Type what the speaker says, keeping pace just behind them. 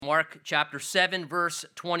Mark chapter 7, verse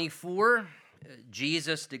 24,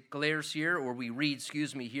 Jesus declares here, or we read,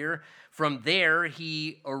 here, from there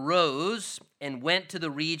he arose and went to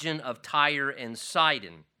the region of Tyre and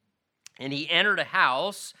Sidon. And he entered a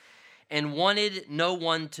house and wanted no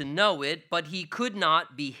one to know it, but he could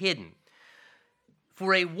not be hidden.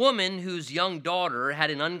 For a woman whose young daughter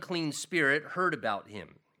had an unclean spirit heard about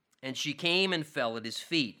him, and she came and fell at his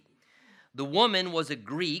feet. The woman was a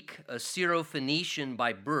Greek, a Syrophoenician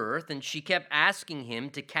by birth, and she kept asking him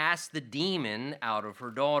to cast the demon out of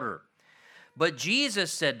her daughter. But Jesus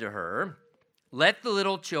said to her, "Let the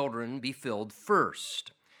little children be filled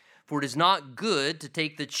first, for it is not good to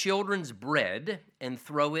take the children's bread and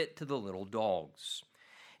throw it to the little dogs."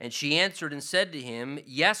 And she answered and said to him,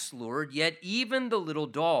 "Yes, Lord, yet even the little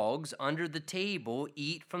dogs under the table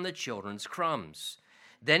eat from the children's crumbs."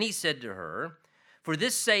 Then he said to her, "For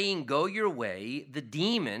this saying, go your way, the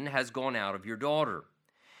demon has gone out of your daughter."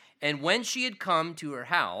 And when she had come to her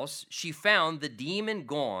house, she found the demon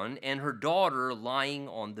gone and her daughter lying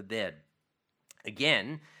on the bed.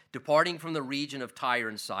 Again, departing from the region of Tyre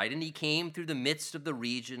and Sidon, he came through the midst of the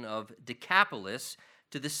region of Decapolis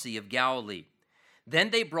to the Sea of Galilee.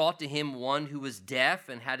 Then they brought to him one who was deaf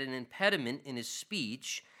and had an impediment in his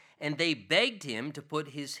speech, and they begged him to put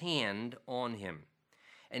his hand on him.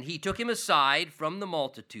 And he took him aside from the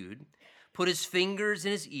multitude, put his fingers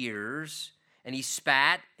in his ears, and he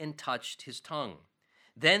spat and touched his tongue.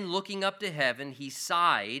 Then looking up to heaven, he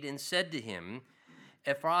sighed and said to him,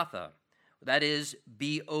 "Ephphatha," that is,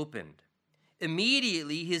 be opened.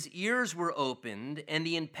 Immediately his ears were opened, and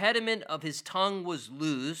the impediment of his tongue was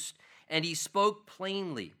loosed, and he spoke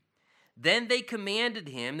plainly. Then they commanded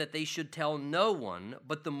him that they should tell no one,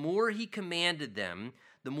 but the more he commanded them,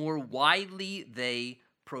 the more widely they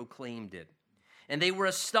proclaimed it. And they were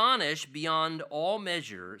astonished beyond all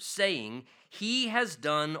measure, saying, "He has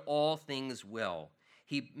done all things well.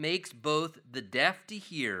 He makes both the deaf to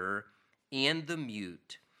hear and the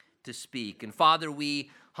mute to speak." And Father, we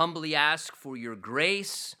humbly ask for your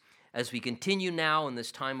grace as we continue now in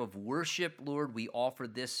this time of worship. Lord, we offer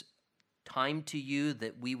this time to you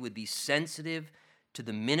that we would be sensitive to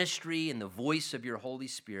the ministry and the voice of your Holy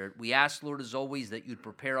Spirit. We ask, Lord, as always, that you'd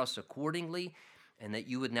prepare us accordingly, and that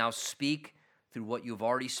you would now speak through what you've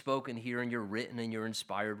already spoken here in your written and your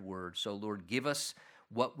inspired word. So, Lord, give us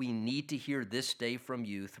what we need to hear this day from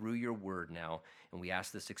you through your word now. And we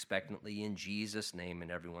ask this expectantly in Jesus' name.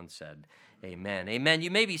 And everyone said, amen. Amen.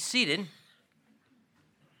 You may be seated.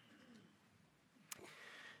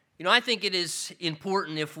 You know, I think it is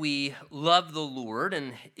important, if we love the Lord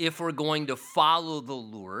and if we're going to follow the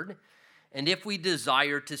Lord and if we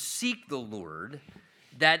desire to seek the Lord,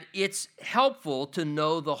 that it's helpful to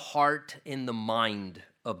know the heart and the mind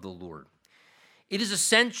of the Lord. It is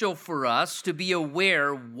essential for us to be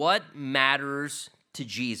aware what matters to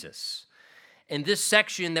Jesus. In this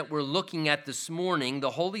section that we're looking at this morning,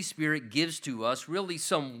 the Holy Spirit gives to us really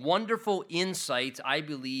some wonderful insights, I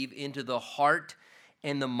believe, into the heart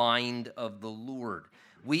and the mind of the Lord.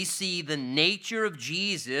 We see the nature of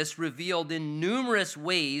Jesus revealed in numerous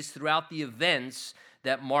ways throughout the events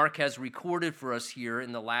that Mark has recorded for us here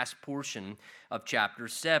in the last portion of chapter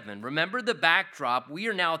 7. Remember the backdrop. We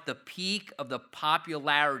are now at the peak of the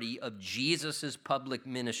popularity of Jesus' public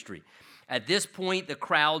ministry. At this point, the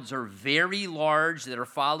crowds are very large that are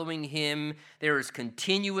following him. There is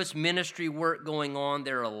continuous ministry work going on.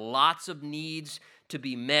 There are lots of needs to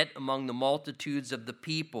be met among the multitudes of the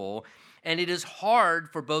people. And it is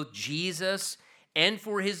hard for both Jesus and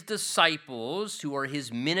for his disciples, who are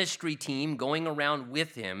his ministry team going around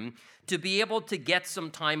with him, to be able to get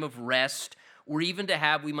some time of rest, or even to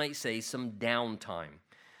have, we might say, some downtime.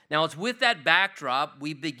 Now, it's with that backdrop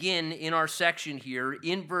we begin in our section here.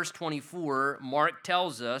 In verse 24, Mark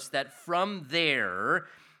tells us that from there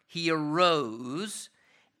he arose,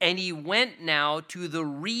 and he went now to the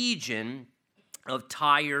region of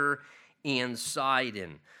Tyre and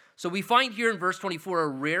Sidon. So we find here in verse 24 a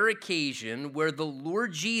rare occasion where the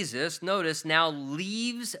Lord Jesus, notice, now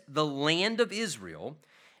leaves the land of Israel,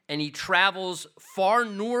 and he travels far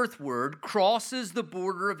northward, crosses the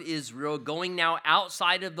border of Israel, going now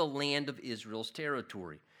outside of the land of Israel's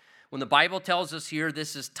territory. When the Bible tells us here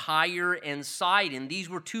this is Tyre and Sidon, these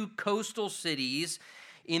were two coastal cities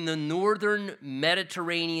in the northern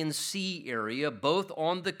Mediterranean Sea area, both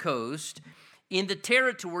on the coast, in the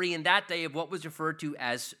territory in that day of what was referred to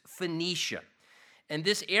as Phoenicia. And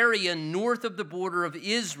this area north of the border of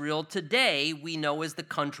Israel today we know as the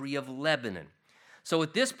country of Lebanon. So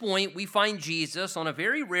at this point, we find Jesus on a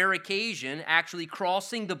very rare occasion actually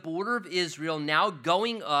crossing the border of Israel, now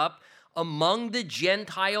going up among the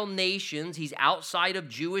Gentile nations. He's outside of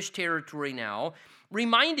Jewish territory now,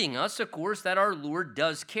 reminding us, of course, that our Lord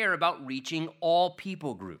does care about reaching all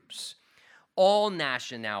people groups, all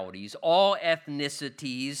nationalities, all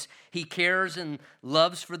ethnicities. He cares and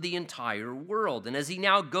loves for the entire world. And as he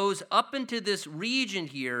now goes up into this region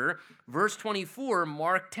here, verse 24,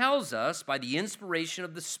 Mark tells us by the inspiration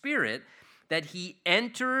of the Spirit that he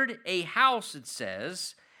entered a house, it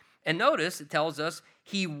says, and notice it tells us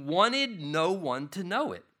he wanted no one to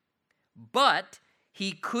know it, but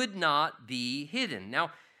he could not be hidden.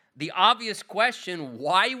 Now, the obvious question,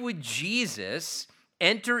 why would Jesus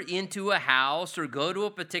enter into a house or go to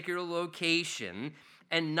a particular location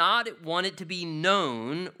and not want it to be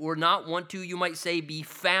known or not want to, you might say, be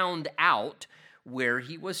found out where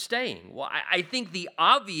he was staying? Well, I think the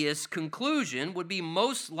obvious conclusion would be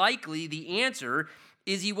most likely the answer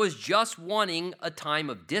is he was just wanting a time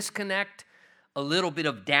of disconnect, a little bit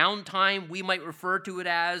of downtime. We might refer to it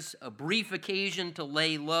as a brief occasion to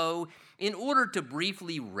lay low in order to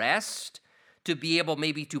briefly rest, to be able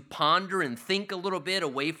maybe to ponder and think a little bit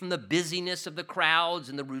away from the busyness of the crowds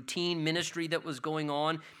and the routine ministry that was going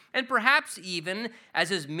on. And perhaps even as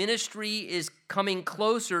his ministry is coming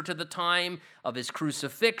closer to the time of his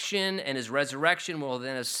crucifixion and his resurrection, will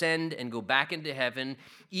then ascend and go back into heaven,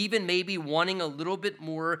 even maybe wanting a little bit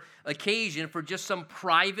more occasion for just some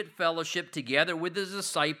private fellowship together with his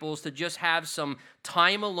disciples, to just have some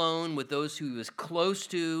time alone with those who he was close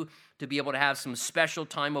to be able to have some special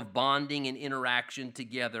time of bonding and interaction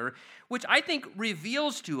together, which I think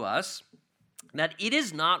reveals to us that it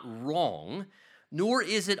is not wrong, nor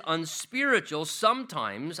is it unspiritual.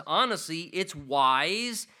 Sometimes, honestly, it's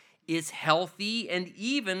wise, it's healthy, and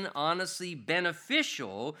even honestly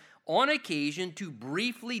beneficial on occasion to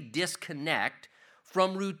briefly disconnect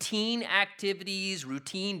from routine activities,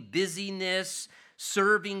 routine busyness,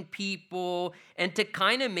 serving people, and to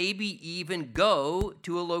kind of maybe even go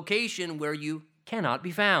to a location where you cannot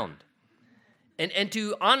be found. And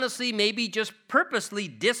to honestly maybe just purposely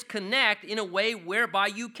disconnect in a way whereby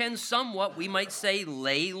you can somewhat, we might say,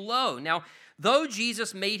 lay low. Now, though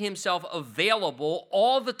Jesus made himself available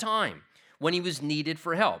all the time when he was needed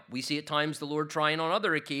for help, we see at times the Lord trying on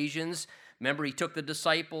other occasions. Remember, he took the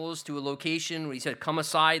disciples to a location where he said, come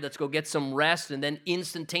aside, let's go get some rest. And then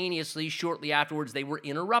instantaneously, shortly afterwards, they were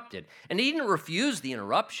interrupted. And he didn't refuse the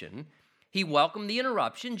interruption. He welcomed the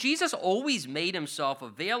interruption. Jesus always made himself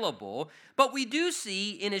available, but we do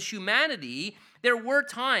see in his humanity, there were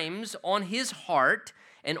times on his heart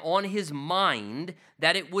and on his mind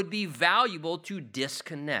that it would be valuable to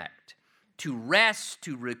disconnect, to rest,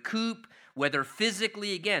 to recoup, whether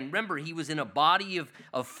physically, again, remember, he was in a body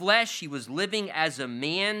of flesh. He was living as a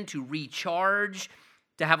man to recharge,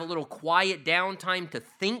 to have a little quiet downtime, to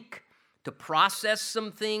think, to process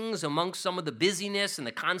some things amongst some of the busyness and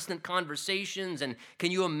the constant conversations. And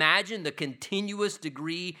can you imagine the continuous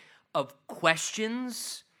degree of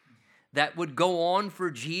questions that would go on for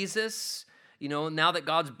Jesus? You know, now that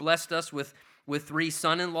God's blessed us with 3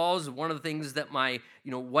 son-in-laws, one of the things that my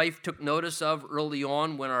wife took notice of early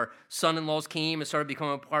on when our son-in-laws came and started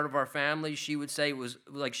becoming a part of our family, she would say it was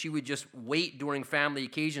like she would just wait during family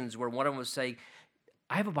occasions where one of them would say,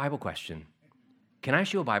 I have a Bible question. Can I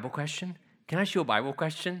ask you a Bible question? Can I ask you a Bible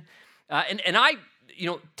question? And I,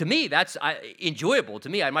 to me, that's enjoyable. To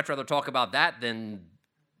me, I'd much rather talk about that than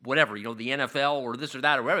whatever, the NFL or this or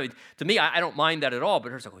that or whatever. To me, I don't mind that at all.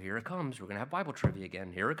 But her like, here it comes. We're going to have Bible trivia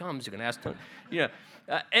again. Here it comes. You're going to ask,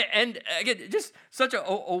 and again, just such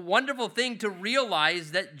a wonderful thing to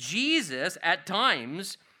realize that Jesus at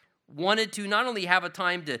times wanted to not only have a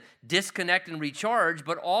time to disconnect and recharge,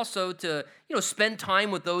 but also to, spend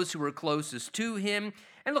time with those who were closest to him.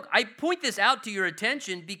 And look, I point this out to your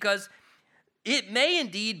attention because it may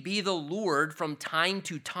indeed be the Lord from time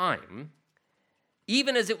to time,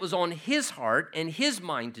 even as it was on his heart and his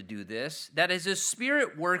mind to do this, that as his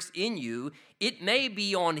Spirit works in you, it may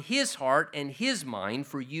be on his heart and his mind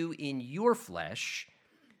for you in your flesh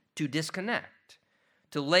to disconnect,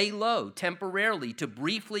 to lay low temporarily, to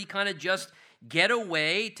briefly kind of just get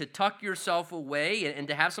away, to tuck yourself away and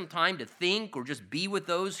to have some time to think or just be with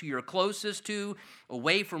those who you're closest to,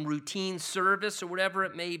 away from routine service or whatever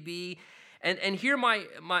it may be. And here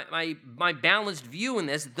my balanced view in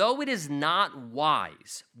this, though it is not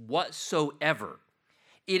wise whatsoever,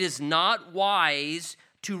 it is not wise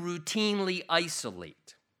to routinely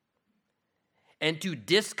isolate and to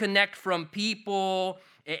disconnect from people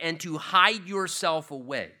and to hide yourself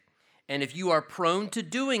away. And if you are prone to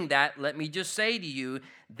doing that, let me just say to you,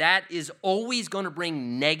 that is always going to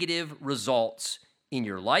bring negative results in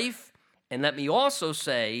your life. And let me also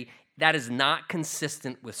say, that is not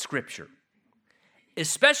consistent with Scripture,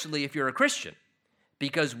 especially if you're a Christian,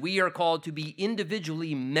 because we are called to be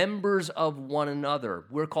individually members of one another.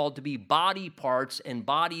 We're called to be body parts, and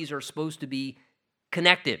bodies are supposed to be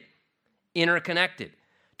connected, interconnected,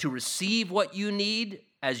 to receive what you need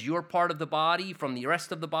as your part of the body from the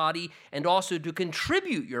rest of the body, and also to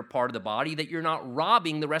contribute your part of the body, that you're not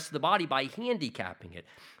robbing the rest of the body by handicapping it.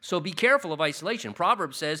 So be careful of isolation.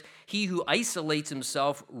 Proverbs says, he who isolates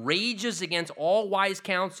himself rages against all wise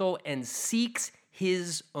counsel and seeks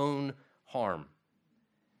his own harm.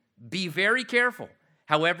 Be very careful.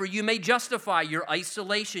 However you may justify your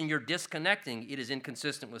isolation, your disconnecting, it is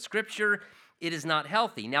inconsistent with Scripture. It is not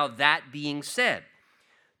healthy. Now, that being said,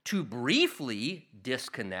 to briefly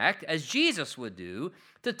disconnect, as Jesus would do,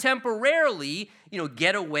 to temporarily,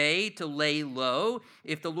 get away, to lay low,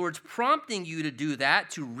 if the Lord's prompting you to do that,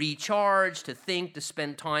 to recharge, to think, to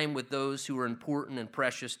spend time with those who are important and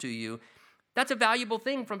precious to you, that's a valuable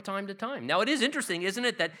thing from time to time. Now, it is interesting, isn't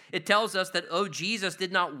it, that it tells us that, Jesus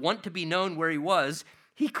did not want to be known where he was.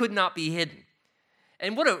 He could not be hidden.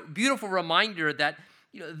 And what a beautiful reminder that,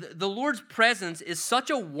 the Lord's presence is such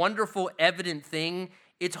a wonderful, evident thing.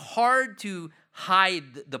 It's hard to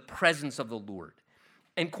hide the presence of the Lord.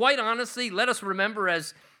 And quite honestly, let us remember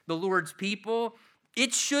as the Lord's people,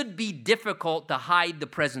 it should be difficult to hide the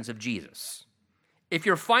presence of Jesus. If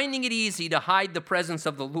you're finding it easy to hide the presence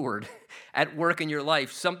of the Lord at work in your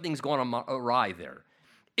life, something's going awry there.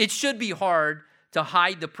 It should be hard to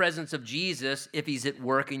hide the presence of Jesus if he's at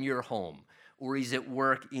work in your home or he's at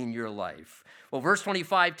work in your life. Well, verse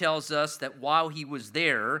 25 tells us that while he was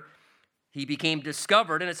there, he became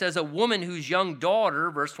discovered, and it says a woman whose young daughter,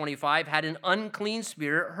 verse 25, had an unclean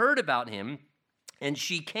spirit, heard about him, and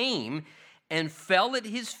she came and fell at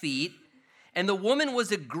his feet. And the woman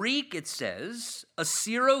was a Greek, it says, a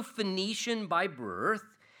Syro-Phoenician by birth,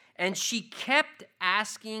 and she kept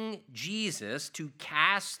asking Jesus to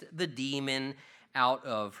cast the demon out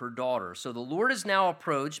of her daughter. So the Lord is now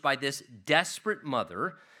approached by this desperate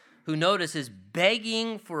mother who, notice, is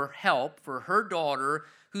begging for help for her daughter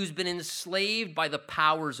who's been enslaved by the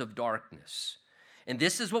powers of darkness. And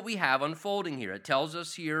this is what we have unfolding here. It tells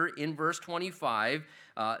us here in verse 25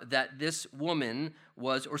 that this woman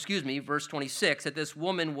was, verse 26, that this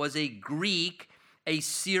woman was a Greek, a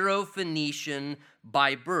Syro-Phoenician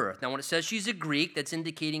by birth. Now, when it says she's a Greek, that's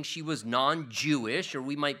indicating she was non-Jewish, or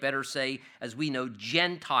we might better say, as we know,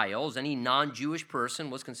 Gentiles. Any non-Jewish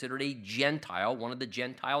person was considered a Gentile, one of the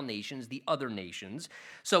Gentile nations, the other nations.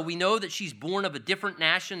 So we know that she's born of a different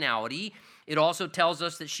nationality. It also tells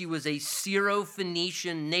us that she was a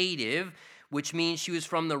Syro-Phoenician native, which means she was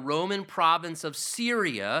from the Roman province of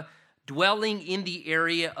Syria, dwelling in the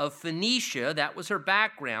area of Phoenicia. That was her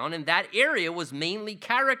background, and that area was mainly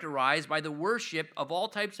characterized by the worship of all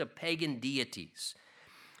types of pagan deities.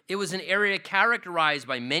 It was an area characterized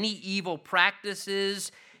by many evil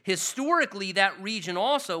practices. Historically, that region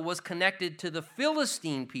also was connected to the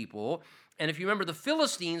Philistine people, and if you remember the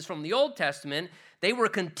Philistines from the Old Testament, they were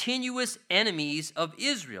continuous enemies of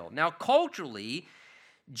Israel. Now, culturally,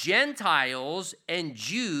 Gentiles and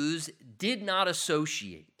Jews did not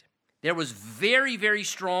associate. There was very, very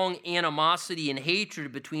strong animosity and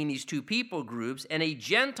hatred between these two people groups, and a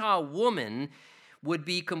Gentile woman would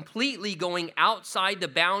be completely going outside the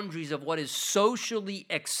boundaries of what is socially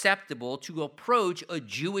acceptable to approach a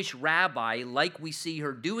Jewish rabbi like we see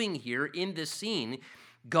her doing here in this scene,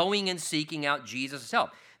 going and seeking out Jesus' help.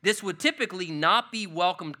 This would typically not be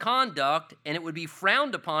welcomed conduct, and it would be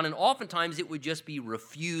frowned upon, and oftentimes it would just be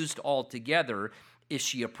refused altogether if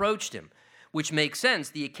she approached him. Which makes sense.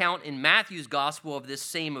 The account in Matthew's gospel of this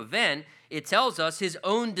same event, it tells us his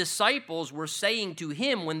own disciples were saying to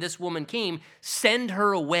him when this woman came, send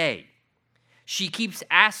her away. She keeps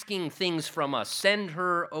asking things from us. Send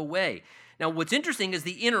her away. Now, what's interesting is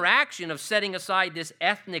the interaction of setting aside this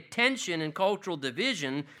ethnic tension and cultural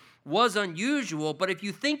division was unusual, but if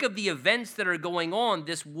you think of the events that are going on,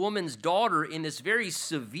 this woman's daughter in this very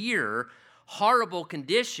severe, horrible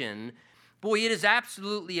condition, boy, it is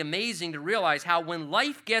absolutely amazing to realize how when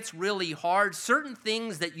life gets really hard, certain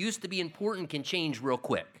things that used to be important can change real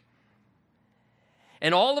quick.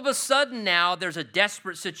 And all of a sudden now, there's a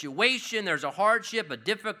desperate situation, there's a hardship, a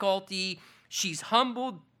difficulty. She's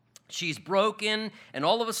humbled, she's broken, and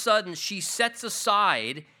all of a sudden she sets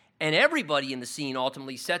aside, and everybody in the scene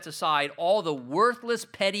ultimately sets aside all the worthless,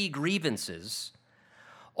 petty grievances,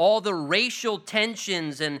 all the racial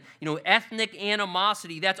tensions and, ethnic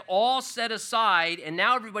animosity, that's all set aside, and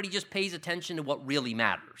now everybody just pays attention to what really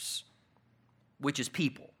matters, which is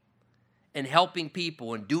people, and helping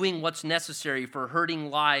people, and doing what's necessary for hurting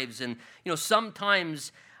lives. And,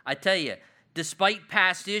 sometimes I tell you, despite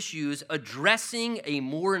past issues, addressing a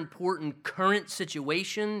more important current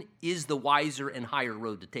situation is the wiser and higher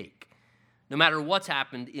road to take, no matter what's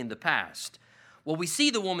happened in the past. Well, we see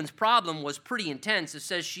the woman's problem was pretty intense. It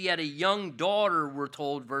says she had a young daughter, we're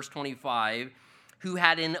told, verse 25, who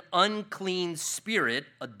had an unclean spirit,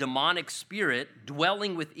 a demonic spirit,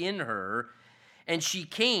 dwelling within her. And she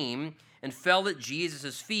came and fell at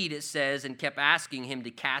Jesus' feet, it says, and kept asking him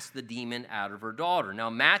to cast the demon out of her daughter. Now,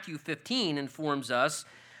 Matthew 15 informs us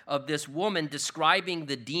of this woman describing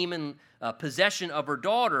the demon possession of her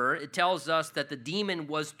daughter. It tells us that the demon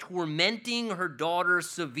was tormenting her daughter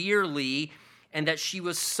severely and that she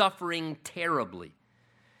was suffering terribly.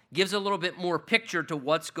 Gives a little bit more picture to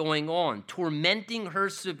what's going on. Tormenting her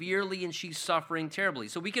severely and she's suffering terribly.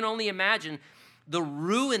 So we can only imagine the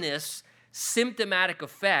ruinous symptomatic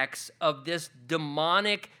effects of this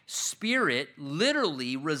demonic spirit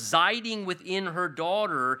literally residing within her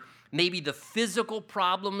daughter. Maybe the physical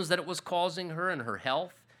problems that it was causing her and her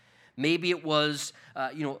health. Maybe it was,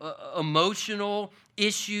 emotional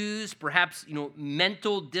issues, perhaps,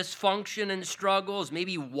 mental dysfunction and struggles,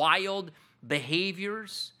 maybe wild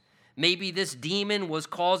behaviors. Maybe this demon was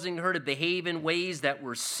causing her to behave in ways that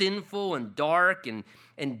were sinful and dark and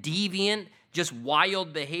deviant, just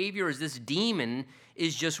wild behavior, as this demon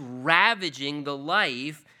is just ravaging the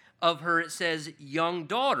life of her, it says, young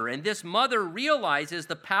daughter. And this mother realizes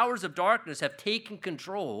the powers of darkness have taken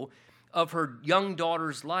control of her young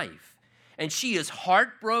daughter's life. And she is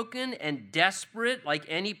heartbroken and desperate, like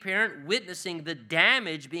any parent, witnessing the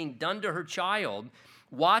damage being done to her child,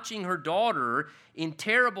 watching her daughter in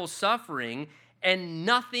terrible suffering, and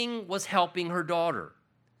nothing was helping her daughter.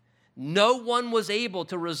 No one was able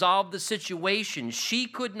to resolve the situation. She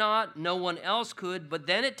could not, no one else could. But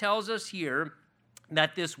then it tells us here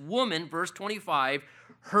that this woman, verse 25,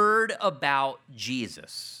 heard about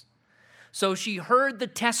Jesus. So she heard the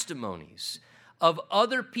testimonies of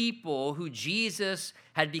other people who Jesus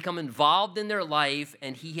had become involved in their life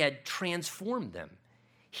and he had transformed them.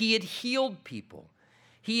 He had healed people.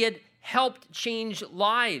 He had helped change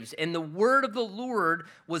lives. And the word of the Lord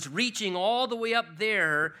was reaching all the way up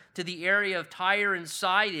there to the area of Tyre and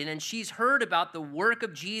Sidon. And she's heard about the work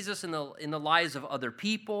of Jesus in the lives of other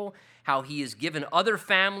people, how he has given other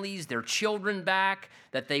families their children back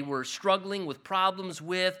that they were struggling with problems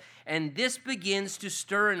with. And this begins to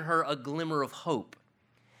stir in her a glimmer of hope.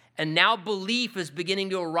 And now belief is beginning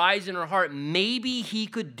to arise in her heart. Maybe he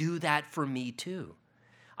could do that for me too.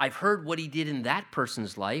 I've heard what he did in that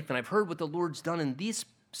person's life, and I've heard what the Lord's done in this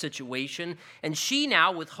situation. And she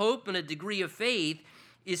now, with hope and a degree of faith,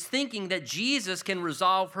 is thinking that Jesus can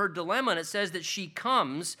resolve her dilemma. And it says that she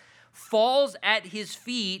comes, falls at his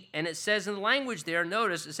feet, and it says in the language there,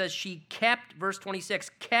 notice, it says she kept, verse 26,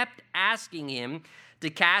 kept asking him to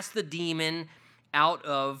cast the demon out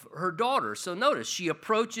of her daughter. So notice, she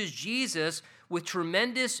approaches Jesus with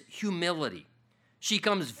tremendous humility. She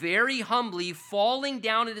comes very humbly, falling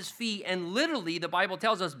down at his feet, and literally, the Bible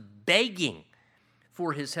tells us, begging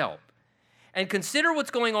for his help. And consider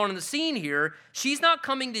what's going on in the scene here. She's not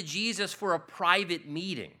coming to Jesus for a private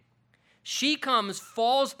meeting. She comes,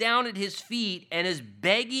 falls down at his feet, and is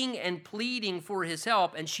begging and pleading for his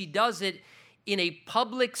help, and she does it in a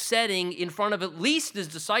public setting in front of at least his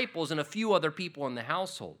disciples and a few other people in the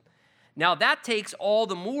household. Now, that takes all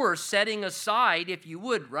the more setting aside, if you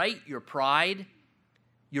would, right, your pride,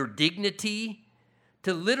 your dignity,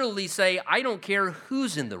 to literally say, I don't care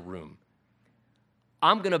who's in the room.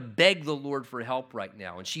 I'm going to beg the Lord for help right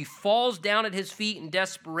now. And she falls down at his feet in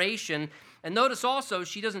desperation. And notice also,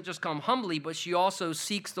 she doesn't just come humbly, but she also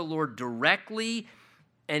seeks the Lord directly.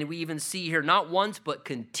 And we even see here not once, but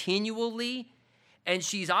continually. And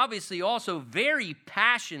she's obviously also very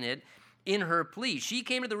passionate in her plea. She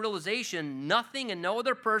came to the realization nothing and no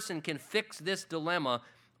other person can fix this dilemma.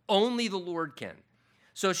 Only the Lord can.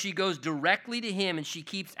 So she goes directly to him and she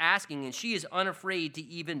keeps asking, and she is unafraid to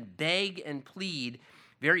even beg and plead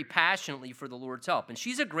very passionately for the Lord's help. And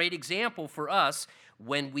she's a great example for us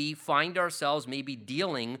when we find ourselves maybe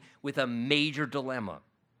dealing with a major dilemma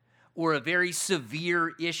or a very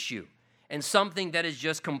severe issue and something that is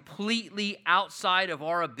just completely outside of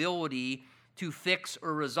our ability to fix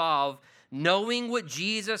or resolve. Knowing what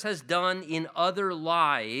Jesus has done in other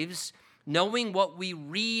lives, knowing what we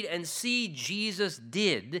read and see Jesus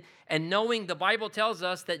did, and knowing the Bible tells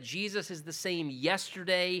us that Jesus is the same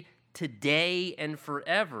yesterday, today, and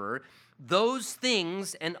forever, those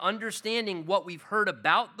things and understanding what we've heard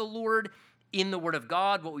about the Lord in the Word of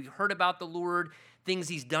God, what we've heard about the Lord, things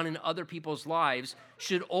he's done in other people's lives,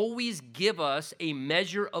 should always give us a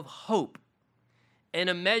measure of hope and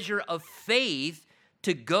a measure of faith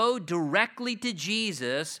to go directly to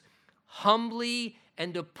Jesus humbly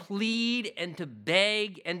and to plead and to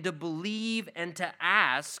beg and to believe and to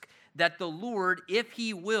ask that the Lord, if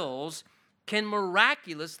he wills, can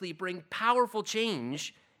miraculously bring powerful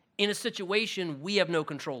change in a situation we have no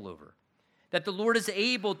control over. That the Lord is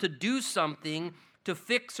able to do something to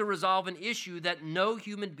fix or resolve an issue that no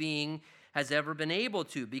human being has ever been able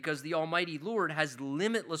to, because the Almighty Lord has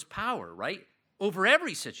limitless power, right, over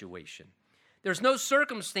every situation. There's no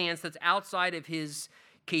circumstance that's outside of his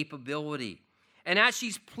capability. And as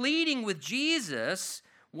she's pleading with Jesus,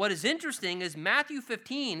 what is interesting is Matthew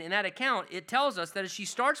 15, in that account, it tells us that as she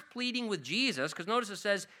starts pleading with Jesus, because notice it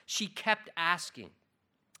says she kept asking.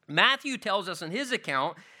 Matthew tells us in his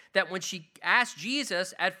account that when she asked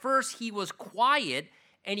Jesus, at first he was quiet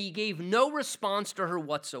and he gave no response to her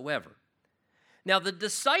whatsoever. Now, the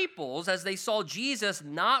disciples, as they saw Jesus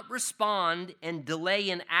not respond and delay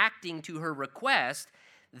in acting to her request,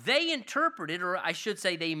 they interpreted, or I should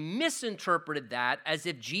say they misinterpreted that as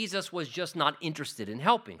if Jesus was just not interested in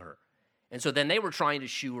helping her. And so then they were trying to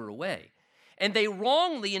shoo her away. And they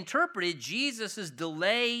wrongly interpreted Jesus'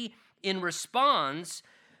 delay in response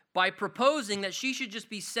by proposing that she should just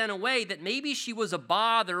be sent away, that maybe she was a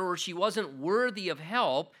bother or she wasn't worthy of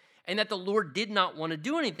help, and that the Lord did not want to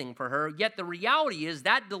do anything for her. Yet the reality is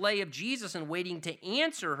that delay of Jesus in waiting to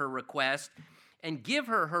answer her request and give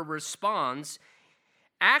her her response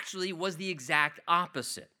actually was the exact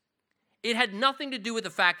opposite. It had nothing to do with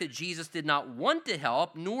the fact that Jesus did not want to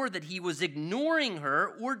help, nor that he was ignoring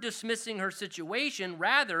her or dismissing her situation.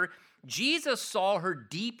 Rather, Jesus saw her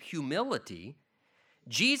deep humility.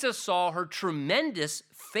 Jesus saw her tremendous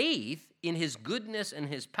faith in his goodness and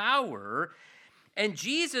his power. And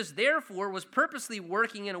Jesus, therefore, was purposely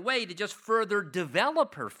working in a way to just further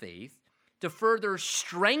develop her faith, to further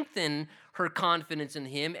strengthen her confidence in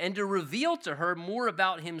him, and to reveal to her more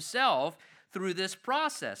about himself through this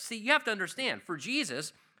process. See, you have to understand, for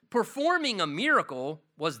Jesus, performing a miracle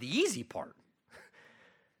was the easy part.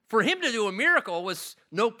 For him to do a miracle was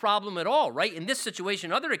no problem at all, right? In this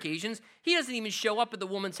situation, other occasions, he doesn't even show up at the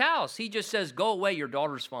woman's house. He just says, "Go away, your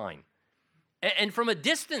daughter's fine." And from a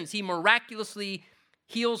distance, he miraculously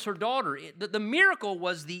heals her daughter. The miracle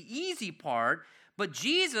was the easy part, but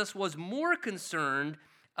Jesus was more concerned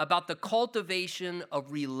about the cultivation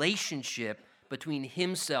of relationship between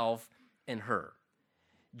himself and her.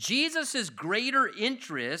 Jesus' greater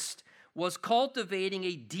interest was cultivating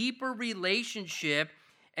a deeper relationship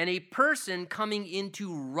and a person coming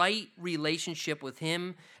into right relationship with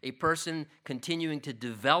him, a person continuing to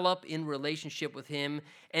develop in relationship with him,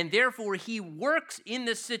 and therefore he works in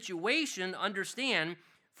this situation, understand,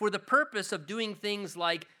 for the purpose of doing things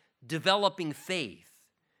like developing faith,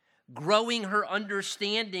 growing her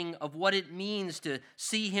understanding of what it means to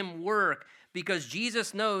see him work, because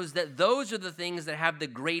Jesus knows that those are the things that have the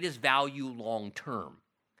greatest value long term.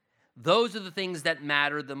 Those are the things that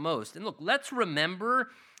matter the most. And look, let's remember,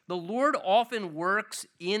 the Lord often works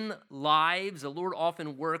in lives, the Lord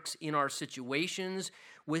often works in our situations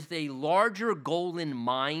with a larger goal in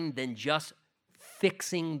mind than just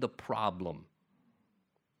fixing the problem.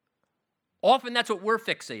 Often that's what we're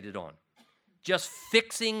fixated on, just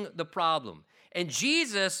fixing the problem. And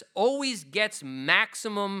Jesus always gets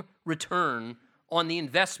maximum return on the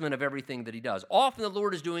investment of everything that he does. Often the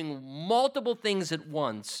Lord is doing multiple things at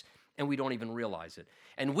once, and we don't even realize it.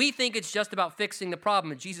 And we think it's just about fixing the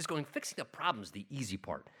problem, and Jesus going, fixing the problem is the easy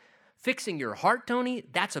part. Fixing your heart, Tony,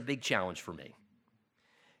 that's a big challenge for me.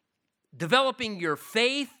 Developing your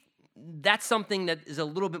faith, that's something that is a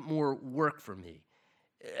little bit more work for me.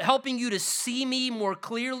 Helping you to see me more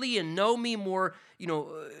clearly and know me more,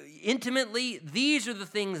 intimately, these are the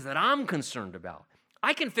things that I'm concerned about.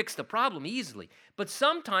 I can fix the problem easily, but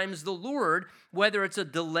sometimes the Lord, whether it's a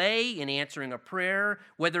delay in answering a prayer,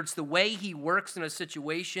 whether it's the way he works in a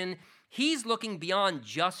situation, he's looking beyond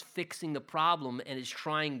just fixing the problem and is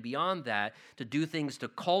trying beyond that to do things to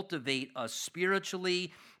cultivate us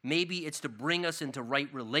spiritually. Maybe it's to bring us into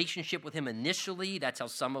right relationship with him initially. That's how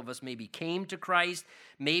some of us maybe came to Christ.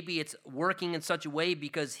 Maybe it's working in such a way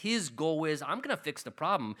because his goal is, I'm going to fix the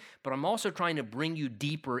problem, but I'm also trying to bring you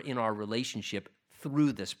deeper in our relationship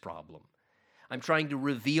through this problem. I'm trying to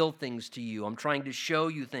reveal things to you. I'm trying to show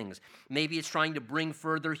you things. Maybe it's trying to bring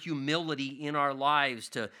further humility in our lives,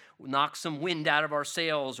 to knock some wind out of our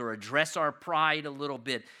sails or address our pride a little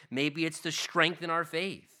bit. Maybe it's to strengthen our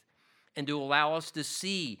faith and to allow us to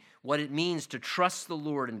see what it means to trust the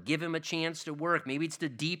Lord and give him a chance to work. Maybe it's to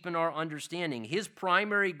deepen our understanding. His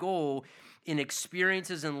primary goal in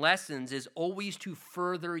experiences and lessons is always to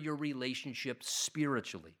further your relationship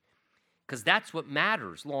spiritually, because that's what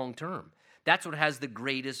matters long term. That's what has the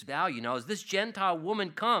greatest value. Now, as this Gentile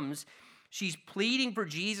woman comes, she's pleading for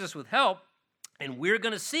Jesus with help, and we're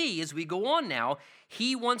going to see as we go on now,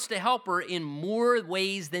 he wants to help her in more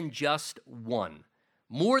ways than just one.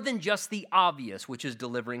 More than just the obvious, which is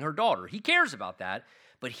delivering her daughter. He cares about that,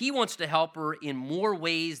 but he wants to help her in more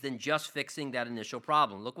ways than just fixing that initial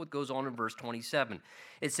problem. Look what goes on in verse 27.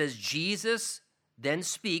 It says, Jesus then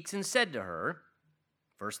speaks and said to her,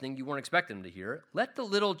 first thing you weren't expecting him to hear, let the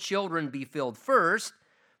little children be filled first,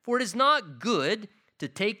 for it is not good to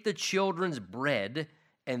take the children's bread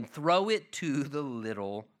and throw it to the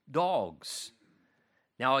little dogs.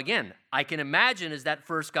 Now again, I can imagine as that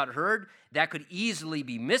first got heard, that could easily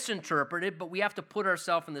be misinterpreted, but we have to put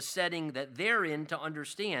ourselves in the setting that they're in to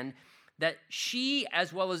understand that she,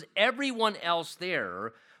 as well as everyone else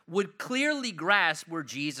there, would clearly grasp where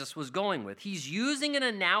Jesus was going with. He's using an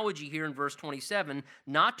analogy here in verse 27,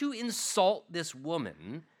 not to insult this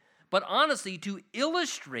woman, but honestly to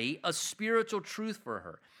illustrate a spiritual truth for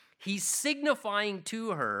her. He's signifying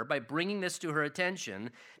to her, by bringing this to her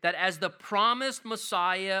attention, that as the promised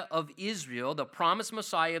Messiah of Israel, the promised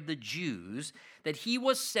Messiah of the Jews, that he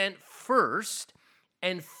was sent first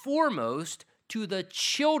and foremost to the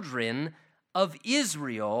children of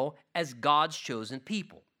Israel as God's chosen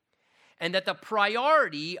people. And that the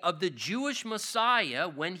priority of the Jewish Messiah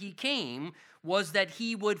when he came was that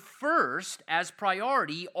he would first, as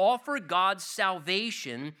priority, offer God's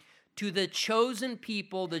salvation to the chosen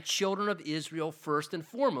people, the children of Israel, first and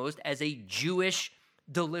foremost, as a Jewish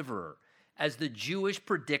deliverer, as the Jewish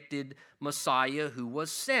predicted Messiah who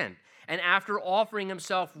was sent. And after offering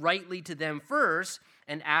himself rightly to them first,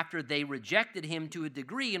 and after they rejected him to a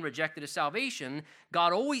degree and rejected his salvation,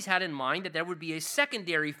 God always had in mind that there would be a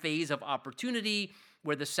secondary phase of opportunity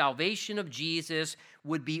where the salvation of Jesus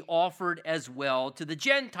would be offered as well to the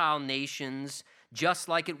Gentile nations, just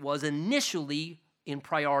like it was initially in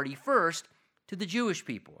priority first to the Jewish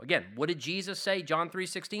people. Again, what did Jesus say? John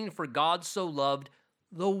 3:16, for God so loved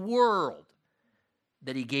the world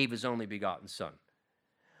that he gave his only begotten Son.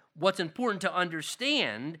 What's important to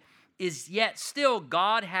understand is yet still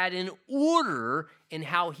God had an order in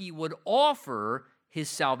how he would offer his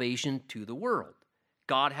salvation to the world.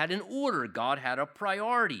 God had an order. God had a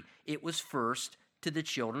priority. It was first to the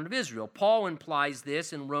children of Israel. Paul implies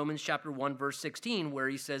this in Romans chapter 1, verse 16, where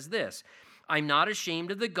he says this, I'm not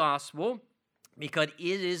ashamed of the gospel because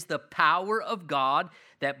it is the power of God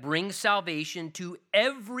that brings salvation to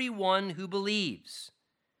everyone who believes.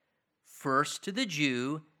 First to the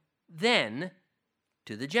Jew, then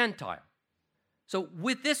to the Gentile. So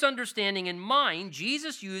with this understanding in mind,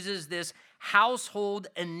 Jesus uses this household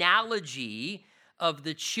analogy of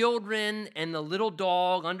the children and the little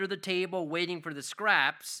dog under the table waiting for the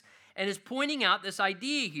scraps, and is pointing out this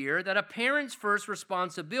idea here that a parent's first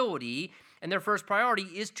responsibility and their first priority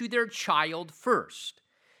is to their child first.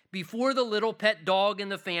 Before the little pet dog in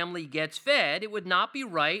the family gets fed, it would not be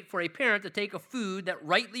right for a parent to take a food that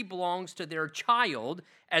rightly belongs to their child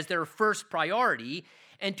as their first priority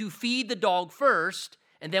and to feed the dog first,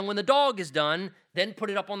 and then when the dog is done, then put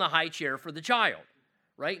it up on the high chair for the child,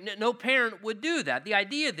 right? No parent would do that. The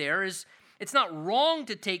idea there is it's not wrong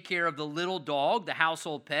to take care of the little dog, the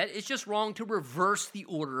household pet. It's just wrong to reverse the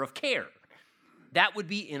order of care. That would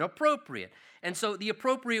be inappropriate. And so the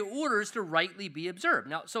appropriate order is to rightly be observed.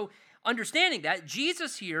 Now, so understanding that,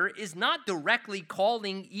 Jesus here is not directly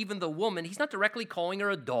calling even the woman, he's not directly calling her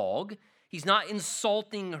a dog. He's not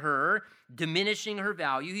insulting her, diminishing her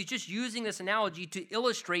value. He's just using this analogy to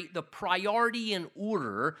illustrate the priority and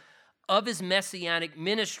order of his messianic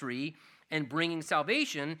ministry and bringing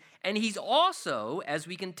salvation. And he's also, as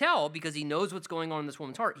we can tell, because he knows what's going on in this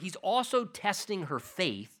woman's heart, he's also testing her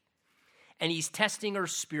faith. And he's testing her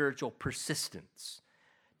spiritual persistence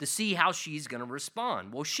to see how she's going to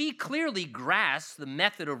respond. Well, she clearly grasps the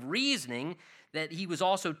method of reasoning that he was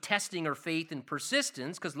also testing her faith and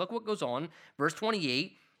persistence, because look what goes on. Verse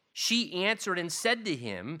 28, she answered and said to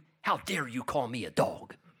him, how dare you call me a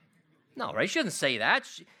dog? No, right? She doesn't say that.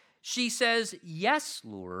 She says, yes,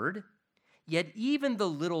 Lord, yet even the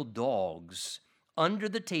little dogs under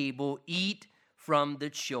the table eat from the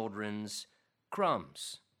children's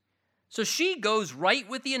crumbs. So she goes right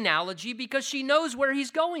with the analogy because she knows where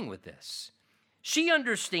he's going with this. She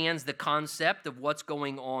understands the concept of what's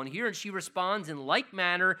going on here, and she responds in like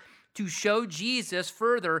manner to show Jesus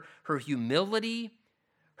further her humility,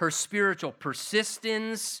 her spiritual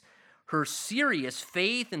persistence, her serious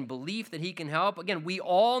faith and belief that he can help. Again, we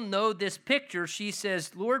all know this picture. She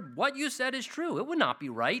says, Lord, what you said is true. It would not be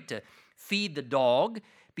right to feed the dog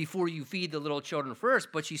before you feed the little children first.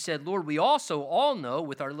 But she said, Lord, we also all know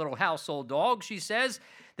with our little household dog, she says,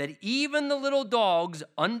 that even the little dogs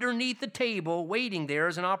underneath the table waiting there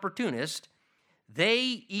as an opportunist,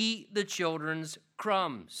 they eat the children's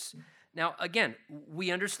crumbs. Now, again,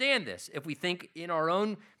 we understand this. If we think in our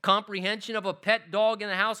own comprehension of a pet dog in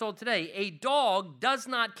the household today, a dog does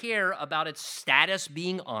not care about its status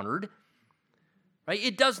being honored, right?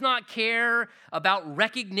 It does not care about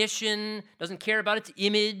recognition, doesn't care about its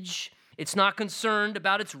image. It's not concerned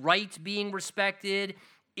about its rights being respected.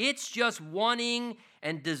 It's just wanting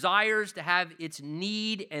and desires to have its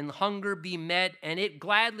need and hunger be met, and it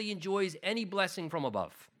gladly enjoys any blessing from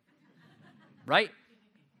above, right?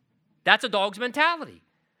 That's a dog's mentality.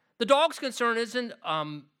 The dog's concern isn't,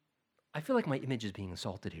 I feel like my image is being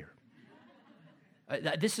insulted here.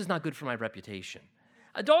 This is not good for my reputation.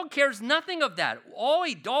 A dog cares nothing of that. All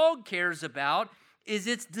a dog cares about is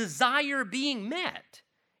its desire being met.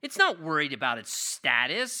 It's not worried about its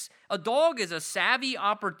status. A dog is a savvy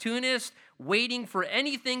opportunist waiting for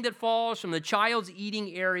anything that falls from the child's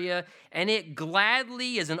eating area, and it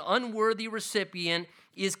gladly, as an unworthy recipient,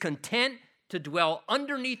 is content to dwell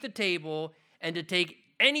underneath the table and to take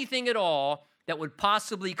anything at all that would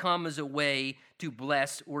possibly come as a way to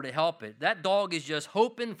bless or to help it. That dog is just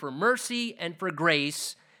hoping for mercy and for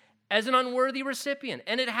grace as an unworthy recipient,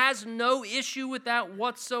 and it has no issue with that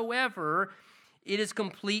whatsoever. It is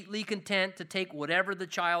completely content to take whatever the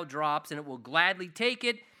child drops, and it will gladly take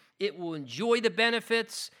it. It will enjoy the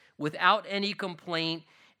benefits without any complaint.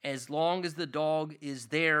 As long as the dog is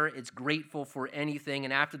there, it's grateful for anything.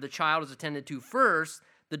 And after the child is attended to first,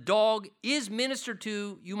 the dog is ministered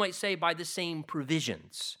to, you might say, by the same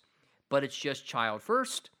provisions. But it's just child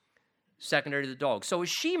first, secondary to the dog. So as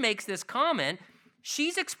she makes this comment,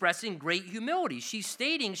 she's expressing great humility. She's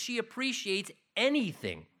stating she appreciates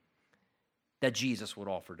anything that Jesus would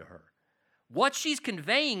offer to her. What she's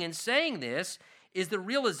conveying in saying this is the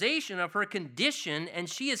realization of her condition, and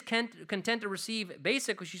she is content to receive,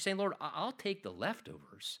 basically she's saying, Lord, I'll take the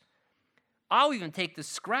leftovers. I'll even take the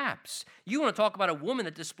scraps. You want to talk about a woman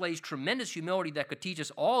that displays tremendous humility that could teach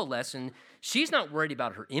us all a lesson. She's not worried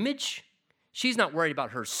about her image. She's not worried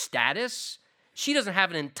about her status. She doesn't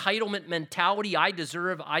have an entitlement mentality. I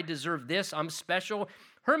deserve this, I'm special.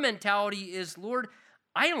 Her mentality is, Lord,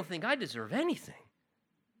 I don't think I deserve anything.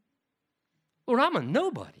 Lord, I'm a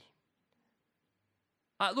nobody.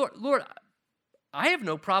 Lord, I have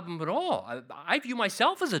no problem at all. I view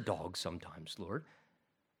myself as a dog sometimes, Lord.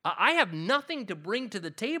 I have nothing to bring to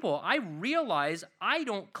the table. I realize I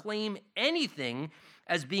don't claim anything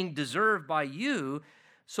as being deserved by you.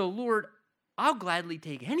 So, Lord, I'll gladly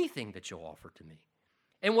take anything that you'll offer to me.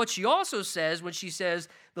 And what she also says when she says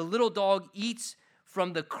the little dog eats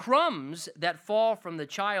from the crumbs that fall from the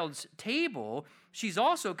child's table, she's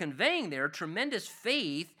also conveying there tremendous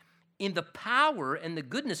faith in the power and the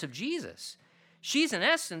goodness of Jesus. She's in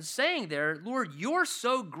essence saying there, Lord, you're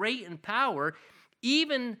so great in power,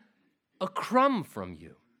 even a crumb from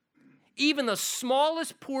you, even the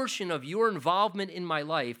smallest portion of your involvement in my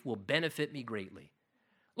life will benefit me greatly.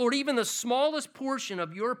 Lord, even the smallest portion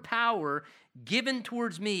of your power given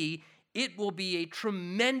towards me, it will be a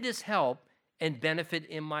tremendous help and benefit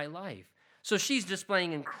in my life. So she's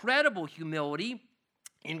displaying incredible humility,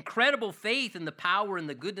 incredible faith in the power and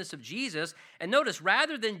the goodness of Jesus. And notice,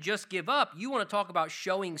 rather than just give up, you want to talk about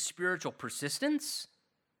showing spiritual persistence?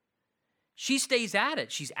 She stays at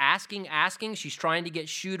it. She's asking. She's trying to get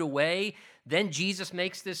shooed away. Then Jesus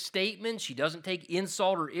makes this statement. She doesn't take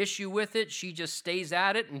insult or issue with it. She just stays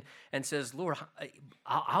at it and says, Lord,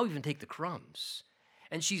 I'll even take the crumbs.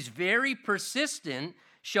 And she's very persistent,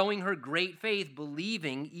 showing her great faith,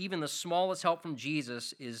 believing even the smallest help from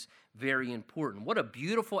Jesus is very important. What a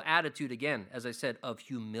beautiful attitude, again, as I said, of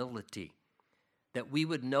humility, that we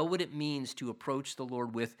would know what it means to approach the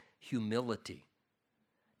Lord with humility,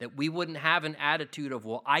 that we wouldn't have an attitude of,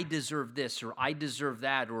 well, I deserve this or I deserve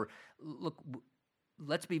that, or look,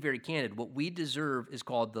 let's be very candid. What we deserve is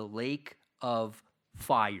called the lake of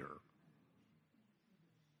fire.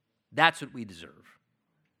 That's what we deserve.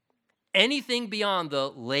 Anything beyond the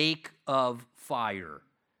lake of fire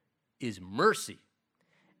is mercy.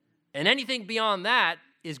 And anything beyond that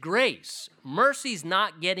is grace. Mercy's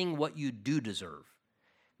not getting what you do deserve.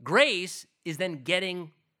 Grace is then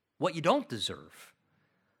getting what you don't deserve.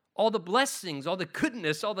 All the blessings, all the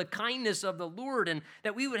goodness, all the kindness of the Lord, and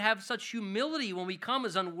that we would have such humility when we come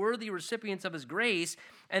as unworthy recipients of his grace,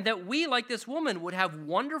 and that we, like this woman, would have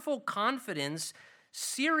wonderful confidence,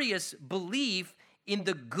 serious belief in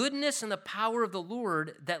the goodness and the power of the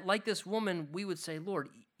Lord, that like this woman, we would say, Lord,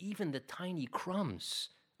 even the tiny crumbs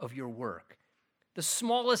of your work. The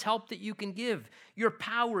smallest help that you can give. Your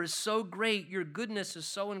power is so great. Your goodness is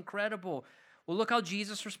so incredible. Well, look how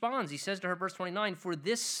Jesus responds. He says to her, verse 29, "For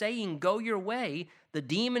this saying, go your way, the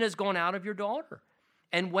demon has gone out of your daughter.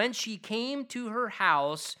 And when she came to her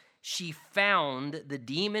house, she found the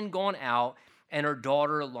demon gone out and her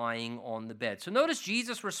daughter lying on the bed." So notice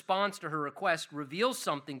Jesus' response to her request reveals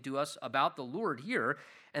something to us about the Lord here,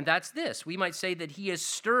 and that's this. We might say that he is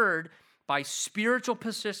stirred by spiritual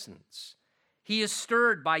persistence. He is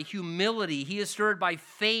stirred by humility. He is stirred by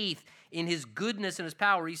faith in his goodness and his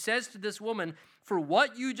power. He says to this woman, "For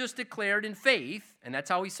what you just declared in faith," and that's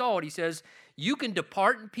how he saw it, he says, "you can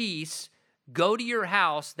depart in peace, go to your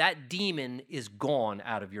house, that demon is gone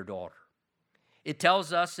out of your daughter." It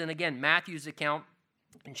tells us, and again, Matthew's account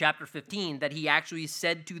in chapter 15, that he actually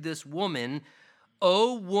said to this woman,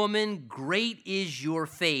 "O woman, great is your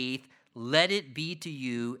faith, let it be to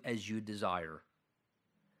you as you desire."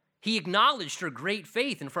 He acknowledged her great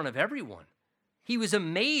faith in front of everyone. He was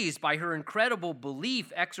amazed by her incredible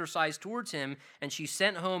belief exercised towards him, and she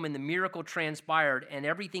sent home, and the miracle transpired, and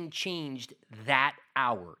everything changed that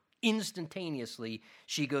hour. Instantaneously,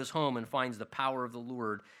 she goes home and finds the power of the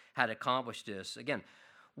Lord had accomplished this. Again,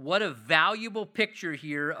 what a valuable picture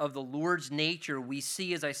here of the Lord's nature. We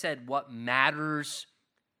see, as I said, what matters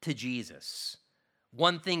to Jesus.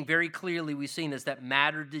 One thing very clearly we've seen is that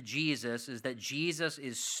mattered to Jesus is that Jesus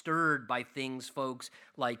is stirred by things, folks,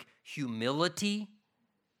 like humility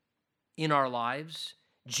in our lives.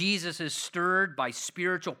 Jesus is stirred by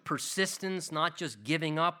spiritual persistence, not just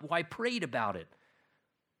giving up. Well, I prayed about it.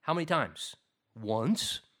 How many times?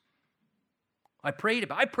 Once. I prayed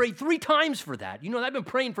 3 times for that. You know, I've been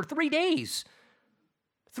praying for 3 days.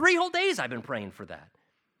 3 whole days I've been praying for that.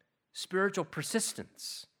 Spiritual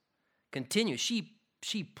persistence. Continue. She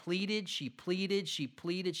pleaded. She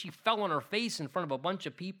fell on her face in front of a bunch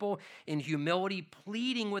of people in humility,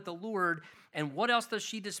 pleading with the Lord. And what else does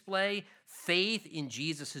she display? Faith in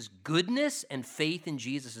Jesus' goodness and faith in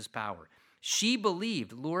Jesus' power. She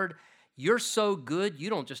believed, "Lord, you're so good, you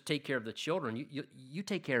don't just take care of the children, you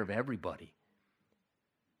take care of everybody.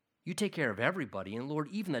 You take care of everybody. And Lord,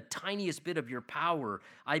 even the tiniest bit of your power,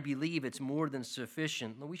 I believe it's more than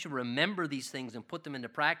sufficient." We should remember these things and put them into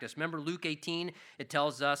practice. Remember Luke 18, it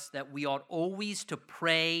tells us that we ought always to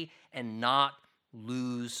pray and not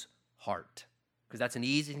lose heart. Because that's an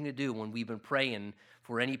easy thing to do when we've been praying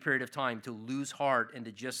for any period of time, to lose heart and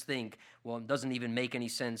to just think, well, it doesn't even make any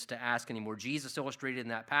sense to ask anymore. Jesus illustrated in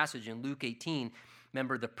that passage in Luke 18,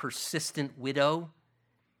 remember the persistent widow?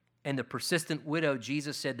 And the persistent widow,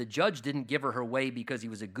 Jesus said the judge didn't give her way because he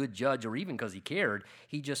was a good judge or even because he cared.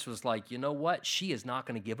 He just was like, you know what? She is not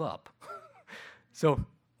going to give up. So,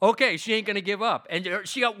 okay, she ain't going to give up. And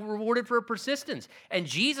she got rewarded for her persistence. And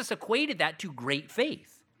Jesus equated that to great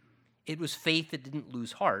faith. It was faith that didn't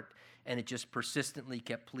lose heart, and it just persistently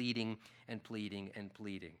kept pleading and pleading and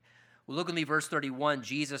pleading. Well, look at me, verse 31.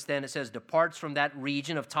 Jesus then, it says, departs from that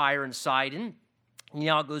region of Tyre and Sidon.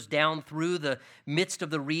 Now it goes down through the midst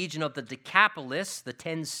of the region of the Decapolis, the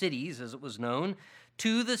 10 cities as it was known,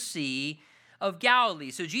 to the Sea of Galilee.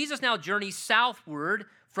 So Jesus now journeys southward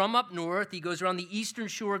from up north. He goes around the eastern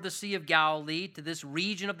shore of the Sea of Galilee to this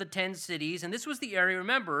region of the 10 cities. And this was the area,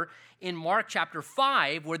 remember, in Mark chapter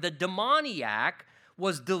 5, where the demoniac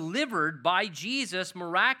was delivered by Jesus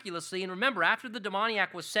miraculously. And remember, after the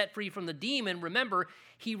demoniac was set free from the demon, remember,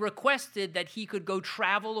 he requested that he could go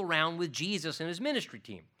travel around with Jesus and his ministry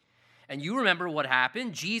team. And you remember what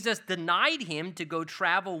happened. Jesus denied him to go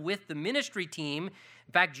travel with the ministry team.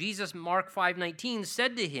 In fact, Jesus, Mark 5:19,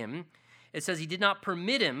 said to him, it says he did not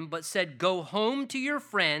permit him, but said, "Go home to your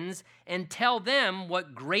friends and tell them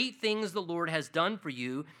what great things the Lord has done for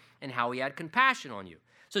you and how he had compassion on you."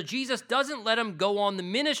 So Jesus doesn't let him go on the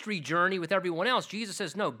ministry journey with everyone else. Jesus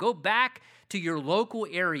says, no, go back to your local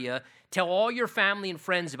area, tell all your family and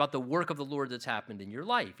friends about the work of the Lord that's happened in your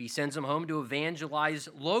life. He sends him home to evangelize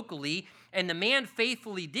locally, and the man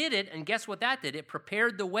faithfully did it, and guess what that did? It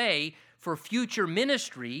prepared the way for future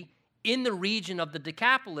ministry in the region of the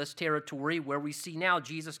Decapolis territory where we see now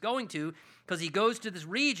Jesus going to, because he goes to this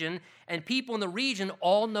region, and people in the region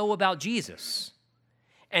all know about Jesus.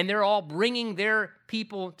 And they're all bringing their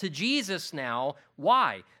people to Jesus now.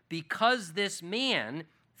 Why? Because this man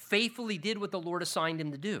faithfully did what the Lord assigned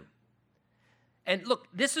him to do. And look,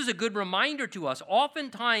 this is a good reminder to us.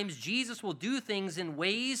 Oftentimes, Jesus will do things in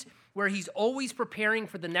ways where he's always preparing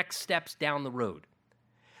for the next steps down the road.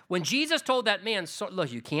 When Jesus told that man,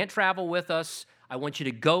 look, you can't travel with us. I want you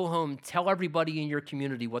to go home, tell everybody in your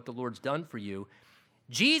community what the Lord's done for you.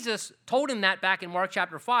 Jesus told him that back in Mark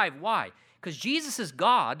chapter 5. Why? Because Jesus is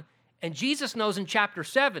God, And Jesus knows in chapter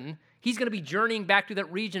 7, he's going to be journeying back to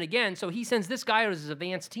that region again, so he sends this guy as his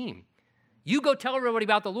advance team. You go tell everybody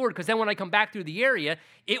about the Lord, because then when I come back through the area,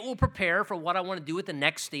 it will prepare for what I want to do at the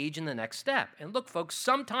next stage and the next step. And look, folks,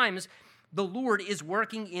 sometimes the Lord is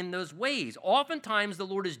working in those ways. Oftentimes, the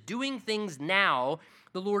Lord is doing things now.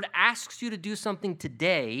 The Lord asks you to do something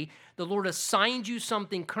today. The Lord assigns you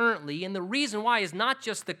something currently. And the reason why is not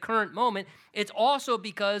just the current moment. It's also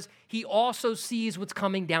because he also sees what's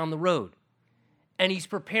coming down the road. And he's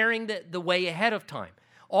preparing the way ahead of time.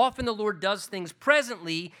 Often the Lord does things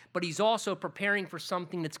presently, but he's also preparing for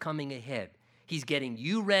something that's coming ahead. He's getting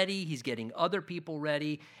you ready. He's getting other people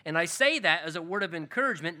ready. And I say that as a word of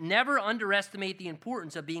encouragement. Never underestimate the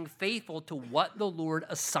importance of being faithful to what the Lord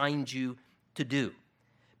assigned you to do.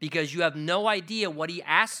 Because you have no idea what he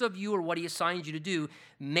asks of you or what he assigns you to do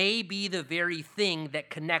may be the very thing that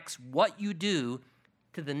connects what you do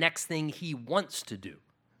to the next thing he wants to do.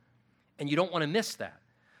 And you don't want to miss that.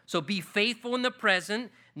 So be faithful in the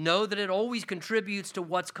present. Know that it always contributes to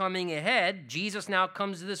what's coming ahead. Jesus now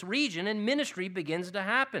comes to this region and ministry begins to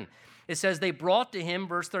happen. It says they brought to him,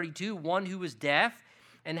 verse 32, one who was deaf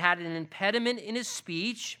and had an impediment in his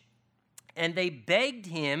speech, and they begged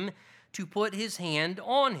him to put his hand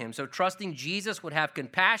on him. So trusting Jesus would have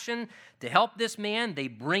compassion to help this man, they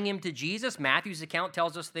bring him to Jesus. Matthew's account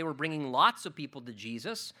tells us they were bringing lots of people to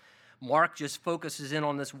Jesus. Mark just focuses in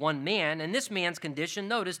on this one man, and this man's condition,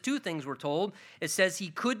 notice two things we're told. It says he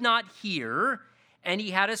could not hear, and he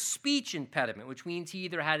had a speech impediment, which means he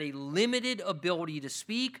either had a limited ability to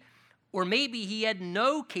speak, or maybe he had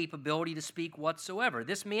no capability to speak whatsoever.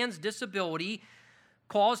 This man's disability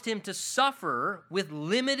caused him to suffer with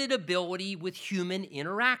limited ability with human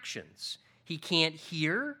interactions. He can't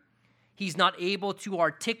hear. He's not able to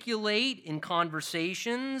articulate in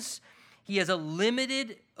conversations. He has a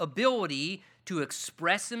limited ability to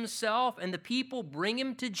express himself, and the people bring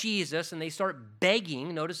him to Jesus, and they start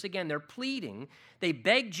begging. Notice again, they're pleading. They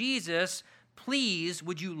beg Jesus, please,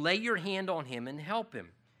 would you lay your hand on him and help him?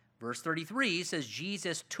 Verse 33 says,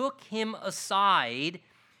 Jesus took him aside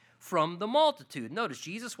from the multitude. Notice,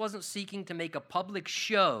 Jesus wasn't seeking to make a public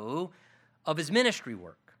show of his ministry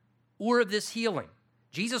work or of this healing.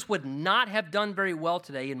 Jesus would not have done very well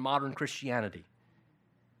today in modern Christianity.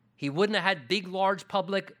 He wouldn't have had big, large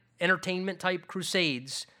public entertainment-type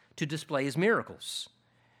crusades to display his miracles.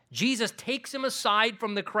 Jesus takes him aside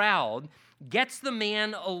from the crowd, gets the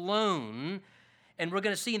man alone, and we're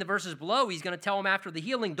going to see in the verses below, he's going to tell him after the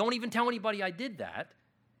healing, don't even tell anybody I did that.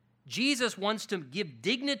 Jesus wants to give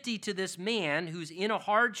dignity to this man who's in a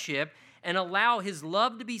hardship and allow his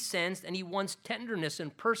love to be sensed, and he wants tenderness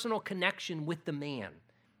and personal connection with the man.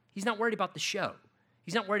 He's not worried about the show.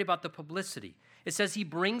 He's not worried about the publicity. It says he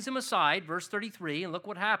brings him aside, verse 33, and look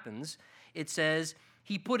what happens. It says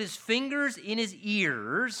he put his fingers in his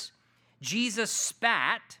ears, Jesus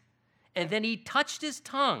spat, and then he touched his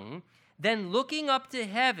tongue. Then looking up to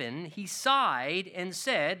heaven, he sighed and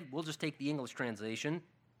said, we'll just take the English translation,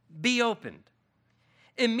 be opened.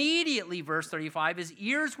 Immediately, verse 35, his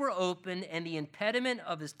ears were opened and the impediment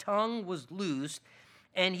of his tongue was loosed,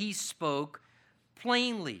 and he spoke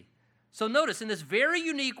plainly. So notice, in this very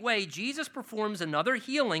unique way, Jesus performs another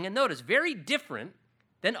healing, and notice, very different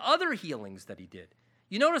than other healings that he did.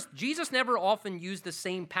 You notice, Jesus never often used the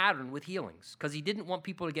same pattern with healings because he didn't want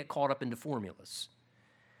people to get caught up into formulas.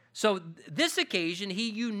 So this occasion, he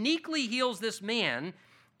uniquely heals this man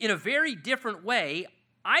in a very different way,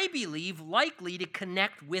 I believe, likely to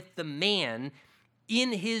connect with the man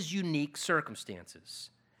in his unique circumstances.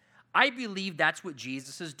 I believe that's what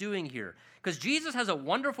Jesus is doing here. Because Jesus has a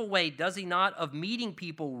wonderful way, does he not, of meeting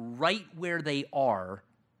people right where they are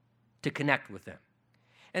to connect with them.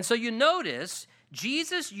 And so you notice,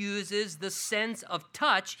 Jesus uses the sense of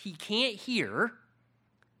touch. He can't hear.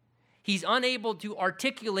 He's unable to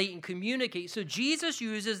articulate and communicate. So Jesus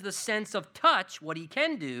uses the sense of touch, what he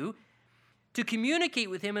can do, to communicate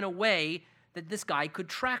with him in a way that this guy could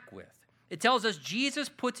track with. It tells us Jesus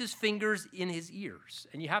puts his fingers in his ears.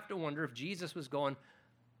 And you have to wonder if Jesus was going,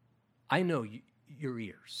 I know your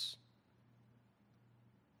ears.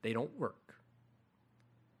 They don't work.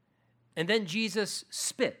 And then Jesus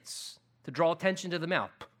spits to draw attention to the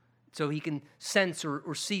mouth so he can sense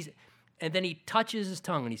or see. And then he touches his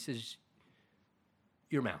tongue and he says,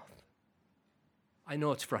 your mouth. I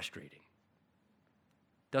know it's frustrating.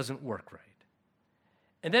 Doesn't work right.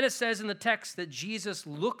 And then it says in the text that Jesus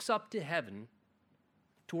looks up to heaven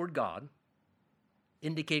toward God,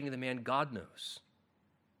 indicating to the man, God knows.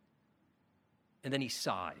 And then he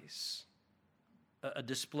sighs, a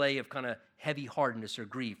display of kind of heavy-heartedness or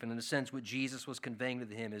grief. And in a sense, what Jesus was conveying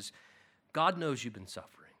to him is, God knows you've been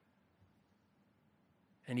suffering.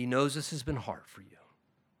 And he knows this has been hard for you.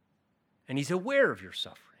 And he's aware of your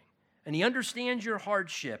suffering. And he understands your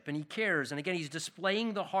hardship, and he cares. And again, he's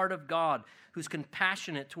displaying the heart of God, who's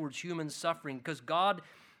compassionate towards human suffering, because God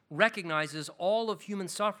recognizes all of human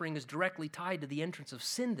suffering is directly tied to the entrance of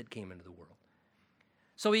sin that came into the world.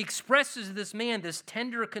 So he expresses to this man this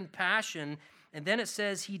tender compassion, and then it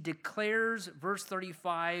says he declares, verse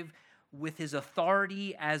 35, with his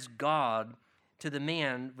authority as God to the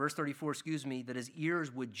man, verse 34, that his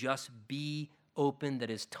ears would just be opened, that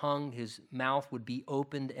his tongue, his mouth would be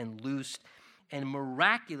opened and loosed. And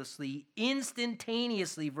miraculously,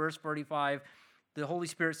 instantaneously, verse 45, the Holy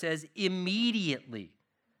Spirit says, immediately,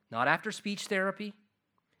 not after speech therapy,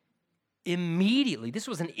 immediately. This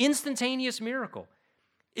was an instantaneous miracle.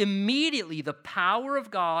 Immediately, the power of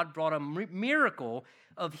God brought a miracle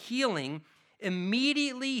of healing.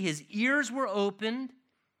 Immediately, his ears were opened,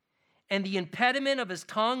 and the impediment of his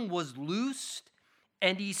tongue was loosed,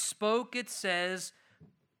 and he spoke, it says,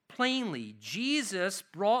 plainly. Jesus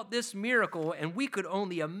brought this miracle, and we could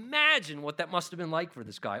only imagine what that must have been like for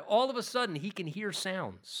this guy. All of a sudden, he can hear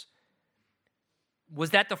sounds.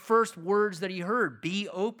 Was that the first words that he heard? Be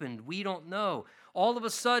opened. We don't know. All of a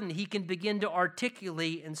sudden, he can begin to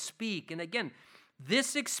articulate and speak. And again,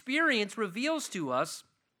 this experience reveals to us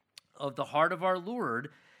of the heart of our Lord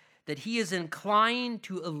that he is inclined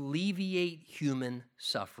to alleviate human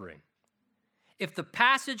suffering. If the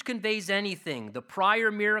passage conveys anything, the prior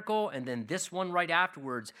miracle and then this one right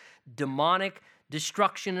afterwards, demonic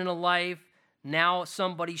destruction in a life, now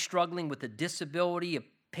somebody struggling with a disability, a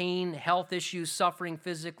pain, health issues, suffering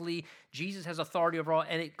physically, Jesus has authority over all,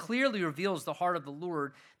 and it clearly reveals the heart of the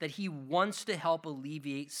Lord that he wants to help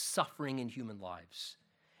alleviate suffering in human lives.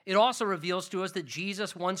 It also reveals to us that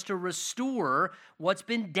Jesus wants to restore what's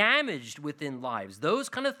been damaged within lives. Those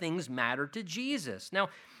kind of things matter to Jesus. Now,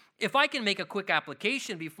 if I can make a quick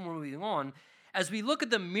application before moving on, as we look at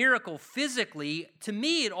the miracle physically, to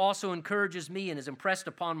me it also encourages me and is impressed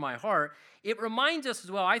upon my heart. It reminds us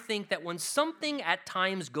as well, I think, that when something at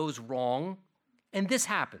times goes wrong, and this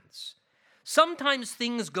happens, sometimes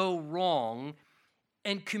things go wrong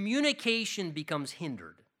and communication becomes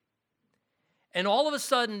hindered. And all of a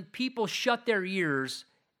sudden, people shut their ears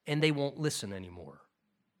and they won't listen anymore.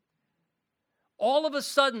 All of a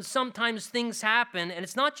sudden, sometimes things happen, and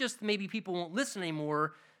it's not just maybe people won't listen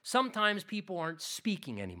anymore. Sometimes people aren't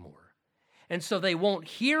speaking anymore. And so they won't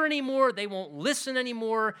hear anymore, they won't listen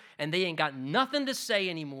anymore, and they ain't got nothing to say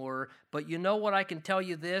anymore. But you know what? I can tell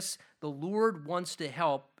you this. The Lord wants to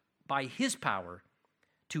help by his power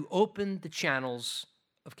to open the channels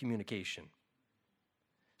of communication.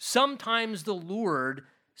 Sometimes the Lord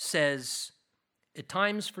says, it's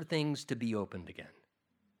time for things to be opened again.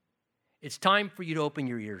 It's time for you to open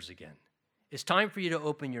your ears again. It's time for you to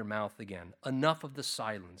open your mouth again. Enough of the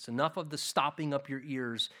silence, enough of the stopping up your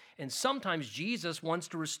ears. And sometimes Jesus wants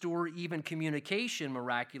to restore even communication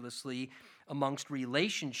miraculously amongst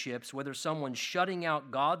relationships, whether someone's shutting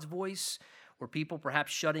out God's voice or people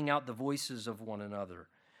perhaps shutting out the voices of one another.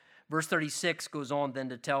 Verse 36 goes on then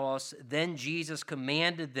to tell us, then Jesus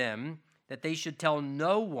commanded them that they should tell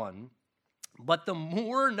no one, but the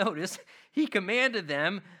more, notice, he commanded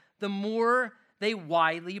them, the more they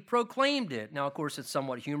widely proclaimed it. Now, of course, it's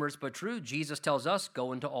somewhat humorous, but true. Jesus tells us,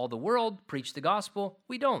 go into all the world, preach the gospel.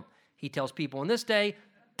 We don't. He tells people in this day,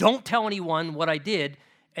 don't tell anyone what I did.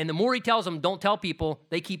 And the more he tells them, don't tell people,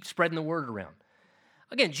 they keep spreading the word around.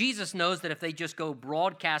 Again, Jesus knows that if they just go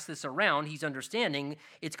broadcast this around, he's understanding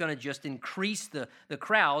it's going to just increase the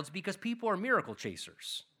crowds because people are miracle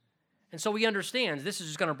chasers. And so he understands this is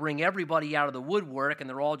just going to bring everybody out of the woodwork and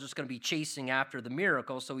they're all just going to be chasing after the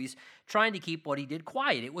miracle. So he's trying to keep what he did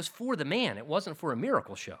quiet. It was for the man. It wasn't for a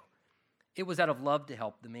miracle show. It was out of love to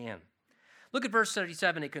help the man. Look at verse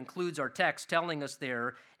 37. It concludes our text telling us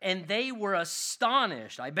there, and they were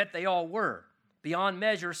astonished. I bet they all were, beyond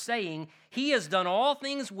measure, saying, he has done all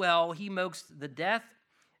things well. He makes the deaf,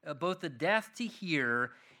 both the deaf to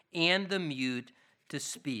hear and the mute to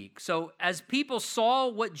speak. So as people saw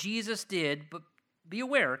what Jesus did, but be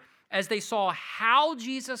aware, as they saw how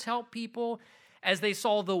Jesus helped people, as they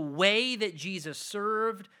saw the way that Jesus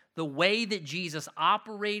served, the way that Jesus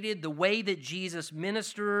operated, the way that Jesus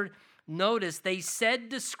ministered, notice they said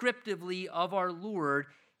descriptively of our Lord,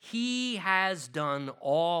 he has done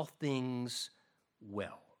all things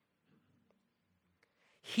well.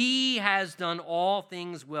 He has done all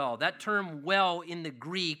things well. That term well in the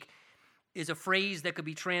Greek is a phrase that could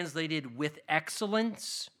be translated with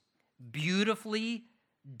excellence, beautifully,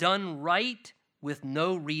 done right, with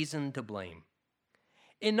no reason to blame.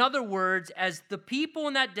 In other words, as the people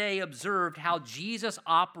in that day observed how Jesus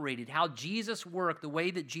operated, how Jesus worked, the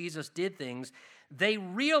way that Jesus did things, they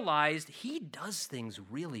realized he does things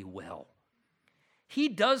really well. He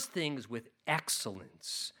does things with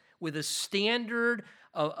excellence, with a standard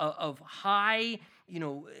of high,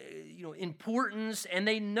 importance. And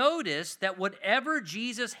they noticed that whatever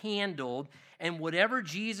Jesus handled and whatever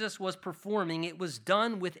Jesus was performing, it was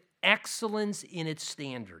done with excellence in its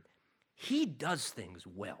standard. He does things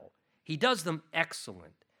well. He does them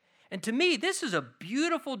excellent. And to me, this is a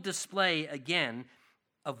beautiful display, again,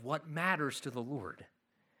 of what matters to the Lord.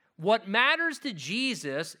 What matters to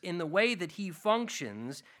Jesus in the way that he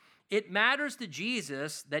functions, it matters to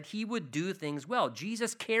Jesus that he would do things well.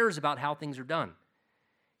 Jesus cares about how things are done.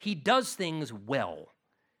 He does things well.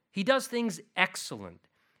 He does things excellent.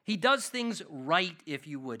 He does things right, if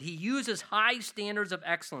you would. He uses high standards of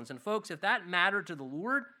excellence. And folks, if that mattered to the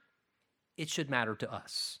Lord, it should matter to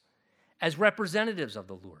us as representatives of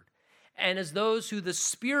the Lord. And as those who the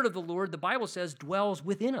Spirit of the Lord, the Bible says, dwells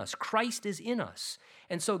within us. Christ is in us.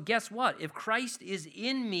 And so guess what? If Christ is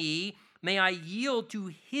in me, may I yield to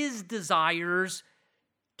his desires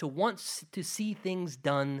to want to see things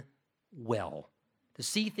done well, to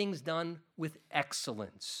see things done with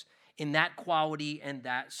excellence in that quality and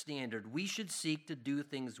that standard. We should seek to do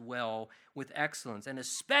things well with excellence, and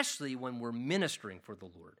especially when we're ministering for the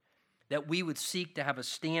Lord, that we would seek to have a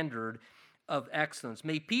standard of excellence.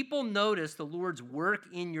 May people notice the Lord's work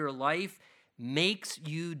in your life makes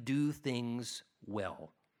you do things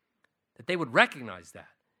well, that they would recognize that.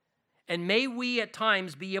 And may we at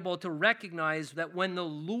times be able to recognize that when the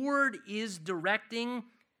Lord is directing,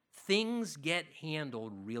 things get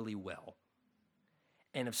handled really well.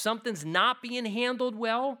 And if something's not being handled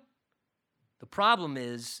well, the problem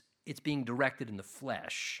is it's being directed in the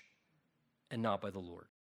flesh and not by the Lord.